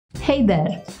Hey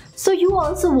there! So you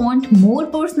also want more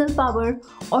personal power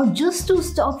or just to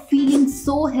stop feeling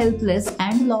so helpless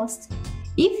and lost?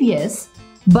 If yes,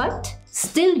 but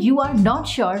still you are not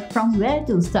sure from where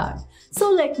to start,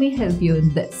 so let me help you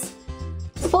in this.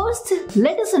 First,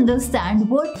 let us understand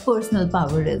what personal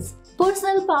power is.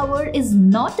 Personal power is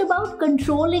not about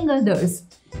controlling others.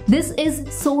 This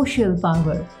is social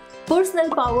power. Personal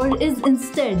power is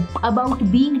instead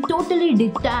about being totally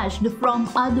detached from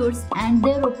others and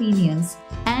their opinions,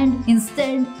 and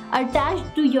instead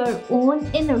attached to your own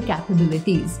inner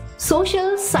capabilities.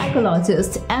 Social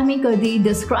psychologist Amy Cuddy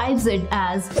describes it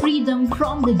as freedom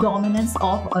from the dominance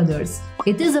of others.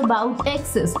 It is about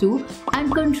access to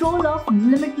and control of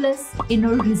limitless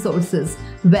inner resources,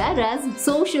 whereas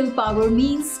social power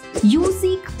means you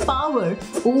seek power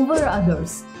over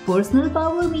others. Personal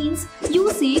power means you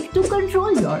seek to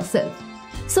control yourself.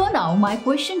 So now my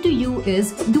question to you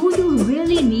is, do you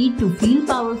really need to feel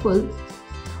powerful?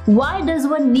 Why does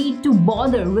one need to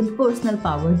bother with personal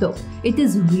power though? It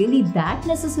is really that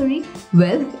necessary?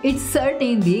 Well, it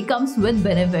certainly comes with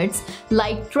benefits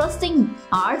like trusting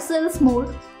ourselves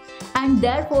more and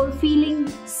therefore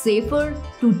feeling safer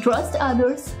to trust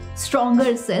others,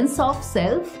 stronger sense of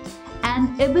self,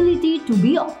 and ability to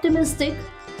be optimistic,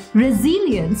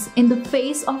 resilience in the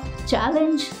face of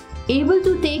challenge, able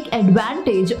to take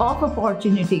advantage of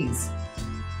opportunities,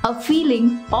 a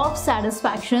feeling of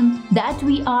satisfaction that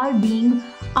we are being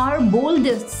our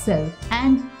boldest self,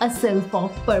 and a self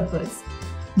of purpose.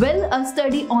 Well, a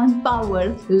study on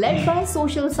power led by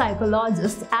social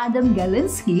psychologist Adam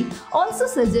Galinsky also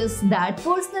suggests that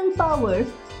personal power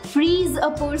frees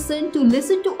a person to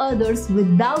listen to others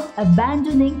without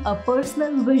abandoning a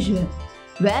personal vision.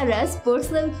 Whereas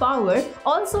personal power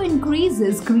also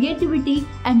increases creativity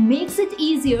and makes it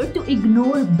easier to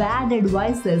ignore bad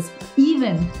advices,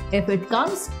 even if it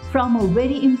comes from a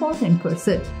very important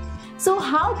person. So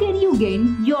how can you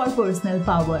gain your personal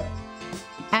power?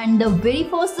 And the very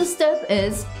first step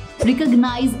is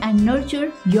recognize and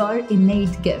nurture your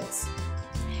innate gifts.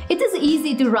 It is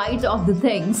easy to write off the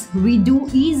things we do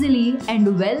easily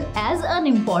and well as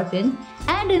unimportant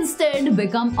and instead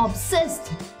become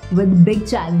obsessed with big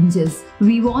challenges.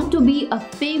 We want to be a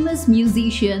famous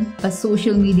musician, a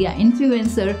social media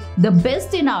influencer, the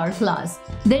best in our class,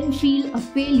 then feel a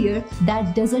failure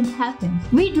that doesn't happen.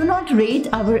 We do not rate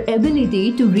our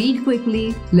ability to read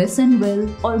quickly, listen well,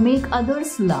 or make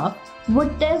others laugh,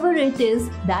 whatever it is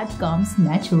that comes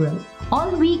natural. Or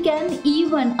we can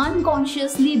even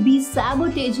unconsciously be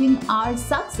sabotaging our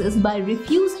success by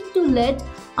refusing to let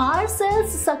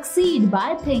ourselves succeed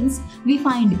by things we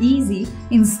find easy,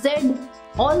 instead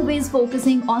always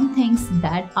focusing on things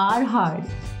that are hard.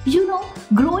 You know,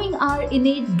 growing our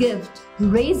innate gift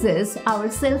raises our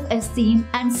self-esteem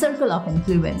and circle of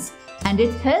influence, and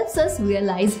it helps us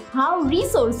realize how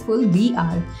resourceful we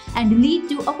are and lead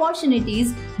to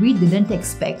opportunities we didn't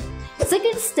expect.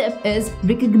 Second step is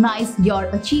recognize your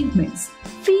achievements.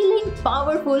 Feeling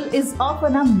powerful is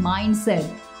often a mindset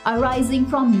arising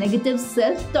from negative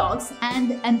self-talks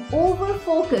and an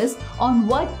over-focus on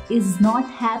what is not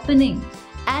happening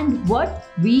and what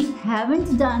we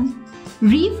haven't done.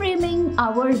 Reframing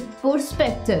our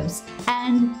perspectives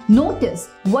and notice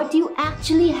what you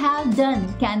actually have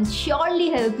done can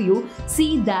surely help you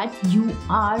see that you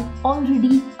are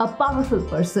already a powerful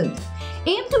person.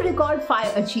 Aim to record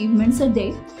 5 achievements a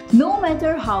day, no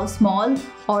matter how small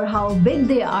or how big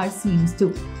they are seems to.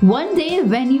 One day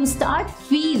when you start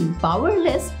feel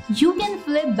powerless, you can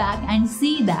flip back and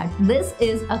see that this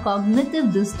is a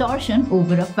cognitive distortion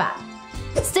over a fact.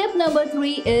 Step number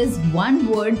 3 is one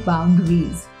word: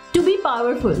 boundaries. To be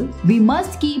powerful, we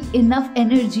must keep enough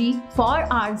energy for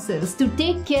ourselves to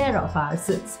take care of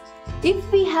ourselves.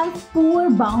 If we have poor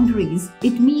boundaries,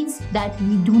 it means that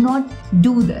we do not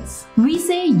do this. We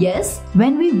say yes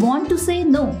when we want to say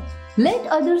no. Let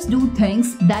others do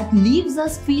things that leaves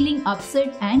us feeling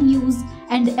upset and used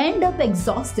and end up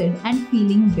exhausted and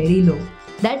feeling very low.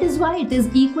 That is why it is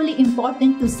equally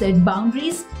important to set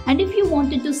boundaries, and if you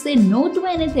wanted to say no to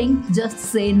anything, just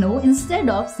say no instead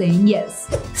of saying yes.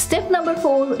 Step number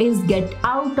 4 is get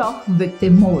out of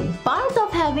victim mode. Part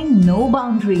of having no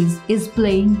boundaries is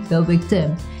playing the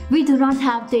victim. We do not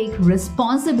have to take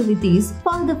responsibilities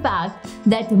for the fact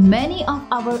that many of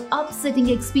our upsetting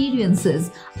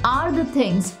experiences are the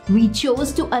things we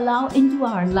chose to allow into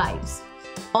our lives,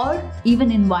 or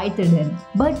even invited in.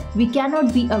 But we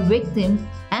cannot be a victim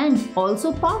and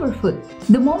also powerful.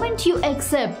 The moment you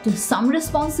accept some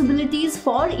responsibilities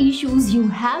for issues you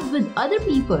have with other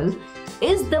people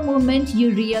is the moment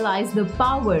you realize the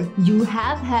power you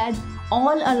have had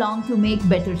all along to make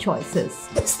better choices.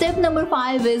 Step number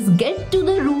 5 is get to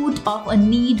the root of a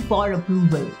need for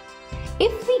approval.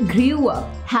 If we grew up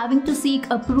having to seek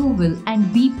approval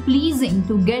and be pleasing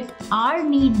to get our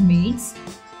need meets,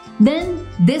 then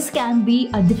this can be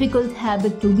a difficult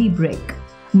habit to break.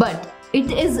 But it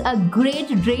is a great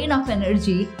drain of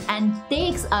energy and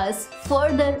takes us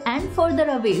further and further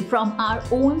away from our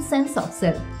own sense of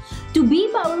self. To be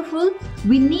powerful,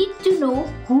 we need to know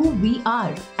who we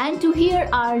are. And to hear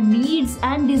our needs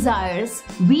and desires,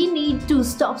 we need to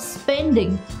stop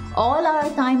spending all our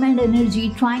time and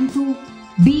energy trying to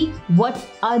be what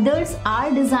others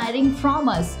are desiring from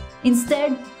us.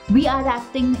 Instead, we are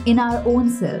acting in our own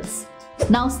selves.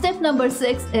 Now, step number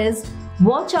 6 is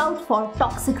watch out for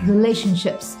toxic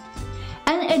relationships.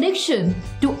 An addiction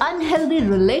to unhealthy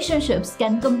relationships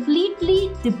can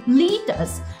completely deplete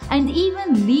us and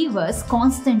even leave us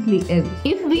constantly ill.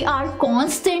 If we are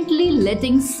constantly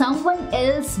letting someone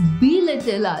else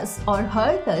belittle us or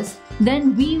hurt us,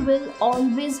 then we will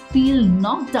always feel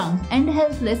knocked down and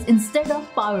helpless instead of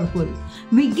powerful.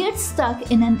 We get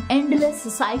stuck in an endless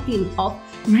cycle of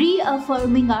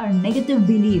reaffirming our negative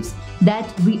beliefs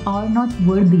that we are not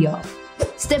worthy of.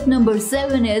 Step number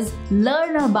 7 is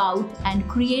learn about and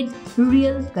create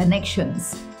real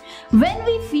connections. When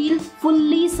we feel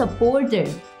fully supported,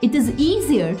 it is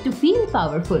easier to feel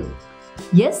powerful.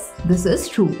 Yes, this is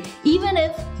true. Even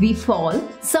if we fall,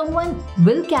 someone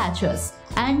will catch us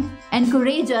and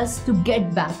encourage us to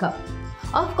get back up.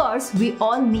 Of course, we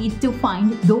all need to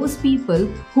find those people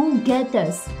who get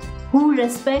us, who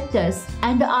respect us,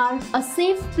 and are a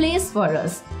safe place for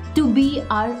us to be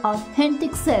our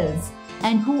authentic selves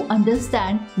and who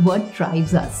understand what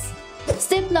drives us.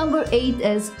 Step number 8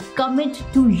 is commit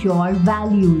to your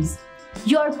values.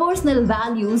 Your personal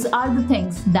values are the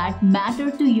things that matter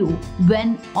to you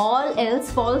when all else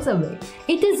falls away.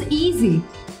 It is easy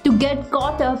to get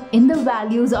caught up in the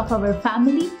values of our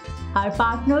family, our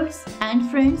partners, and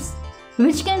friends,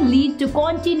 which can lead to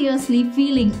continuously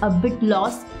feeling a bit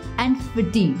lost and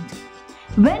fatigued.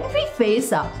 When we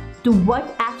face up to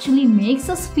what actually makes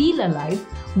us feel alive,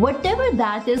 whatever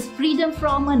that is, freedom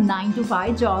from a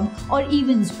 9-to-5 job or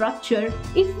even structure,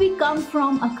 if we come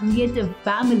from a creative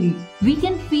family, we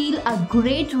can feel a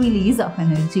great release of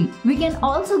energy. We can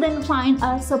also then find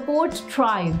our support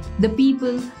tribe, the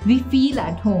people we feel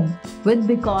at home with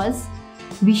because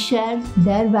we share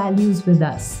their values with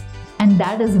us. And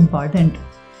that is important.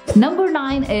 Number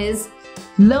 9 is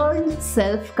learn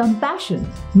self-compassion.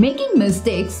 Making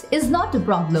mistakes is not a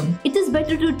problem. It is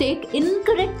better to take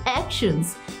incorrect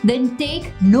actions than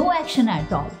take no action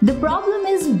at all. The problem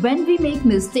is when we make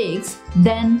mistakes,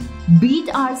 then beat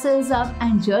ourselves up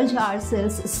and judge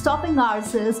ourselves, stopping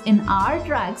ourselves in our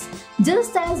tracks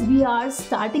just as we are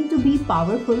starting to be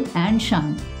powerful and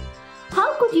shine.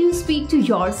 How could you speak to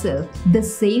yourself the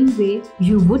same way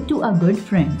you would to a good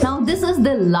friend? Now, this is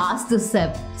the last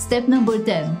step, step number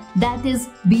 10, that is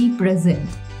be present.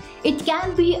 It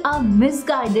can be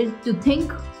misguided to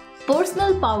think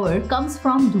personal power comes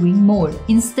from doing more.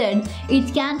 Instead,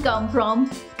 it can come from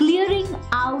clearing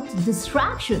out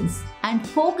distractions and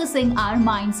focusing our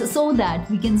minds so that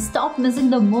we can stop missing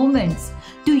the moments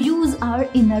to use our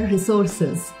inner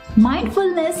resources.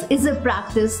 Mindfulness is a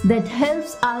practice that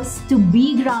helps us to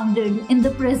be grounded in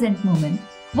the present moment.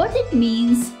 What it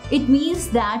means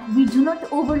that we do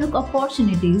not overlook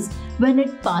opportunities when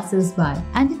it passes by,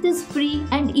 and it is free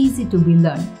and easy to be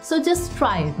learned. So just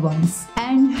try it once.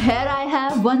 And here I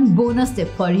have one bonus tip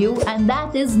for you, and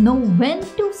that is know when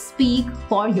to speak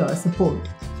for your support.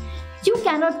 You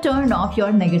cannot turn off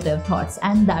your negative thoughts,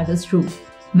 and that is true.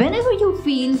 Whenever you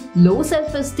feel low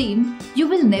self-esteem, you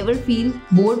will never feel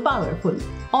more powerful.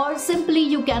 Or simply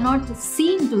you cannot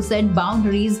seem to set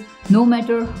boundaries no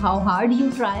matter how hard you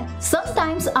try.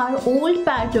 Sometimes our old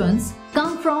patterns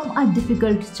come from a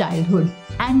difficult childhood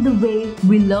and the way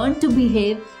we learn to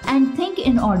behave and think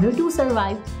in order to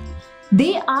survive.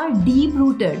 They are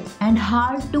deep-rooted and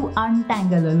hard to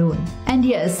untangle alone. And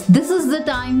yes, this is the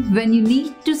time when you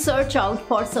need to search out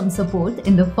for some support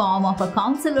in the form of a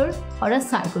counselor or a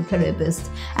psychotherapist.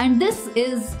 And this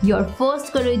is your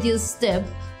first courageous step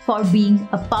for being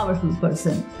a powerful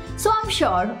person. So I'm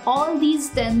sure all these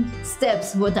 10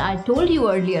 steps what I told you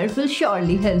earlier will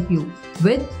surely help you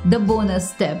with the bonus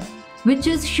step, which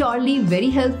is surely very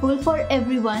helpful for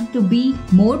everyone to be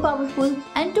more powerful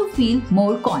and to feel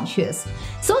more conscious.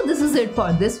 So this is it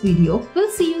for this video.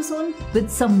 We'll see you soon with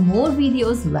some more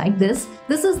videos like this.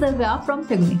 This is Divya from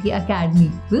Tegonity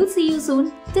Academy. We'll see you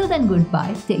soon. Till then,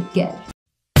 goodbye. Take care.